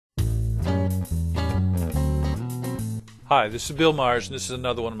Hi, this is Bill Myers, and this is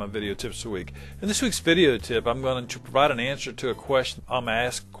another one of my video tips of the week. In this week's video tip, I'm going to provide an answer to a question I'm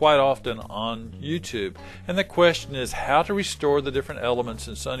asked quite often on YouTube. And the question is how to restore the different elements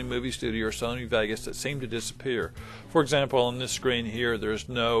in Sony Movie Studio or Sony Vegas that seem to disappear. For example, on this screen here, there's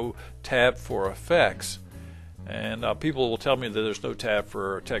no tab for effects. And people will tell me that there's no tab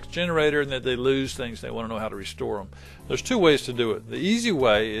for text generator and that they lose things. They want to know how to restore them. There's two ways to do it. The easy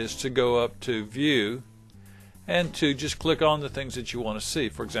way is to go up to View and to just click on the things that you want to see.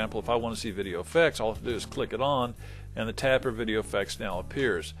 For example, if I want to see video effects, all I have to do is click it on and the tab for video effects now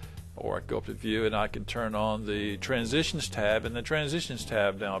appears. Or I go up to View and I can turn on the Transitions tab, and the Transitions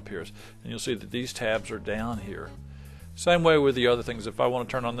tab now appears. And you'll see that these tabs are down here. Same way with the other things. If I want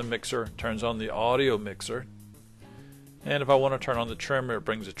to turn on the mixer, it turns on the audio mixer. And if I want to turn on the trimmer, it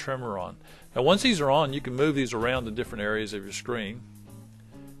brings the trimmer on. Now once these are on, you can move these around the different areas of your screen,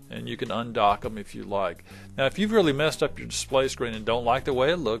 and you can undock them if you like. Now if you've really messed up your display screen and don't like the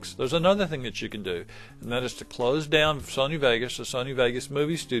way it looks, there's another thing that you can do, and that is to close down Sony Vegas or Sony Vegas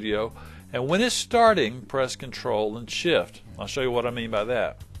Movie Studio, and when it's starting, press Control and Shift. I'll show you what I mean by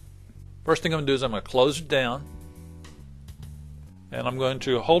that. First thing I'm going to do is I'm going to close it down, and I'm going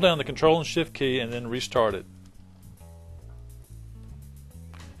to hold down the Control and Shift key and then restart it.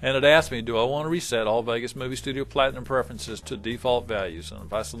 And it asks me, do I want to reset all Vegas Movie Studio Platinum preferences to default values? And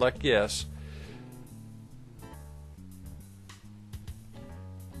if I select yes,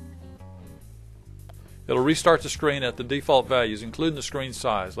 it'll restart the screen at the default values, including the screen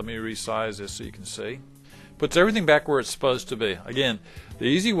size. Let me resize this so you can see. Puts everything back where it's supposed to be. Again, the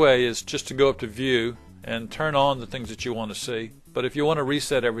easy way is just to go up to View and turn on the things that you want to see. But if you want to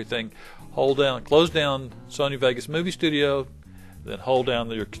reset everything, close down Sony Vegas Movie Studio, then hold down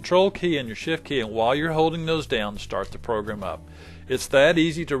your Control key and your Shift key, and while you're holding those down, start the program up. It's that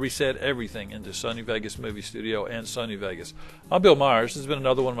easy to reset everything into Sony Vegas Movie Studio and Sony Vegas. I'm Bill Myers. This has been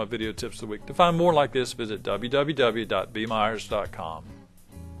another one of my video tips of the week. To find more like this, visit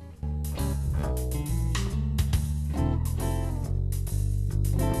www.bmyers.com.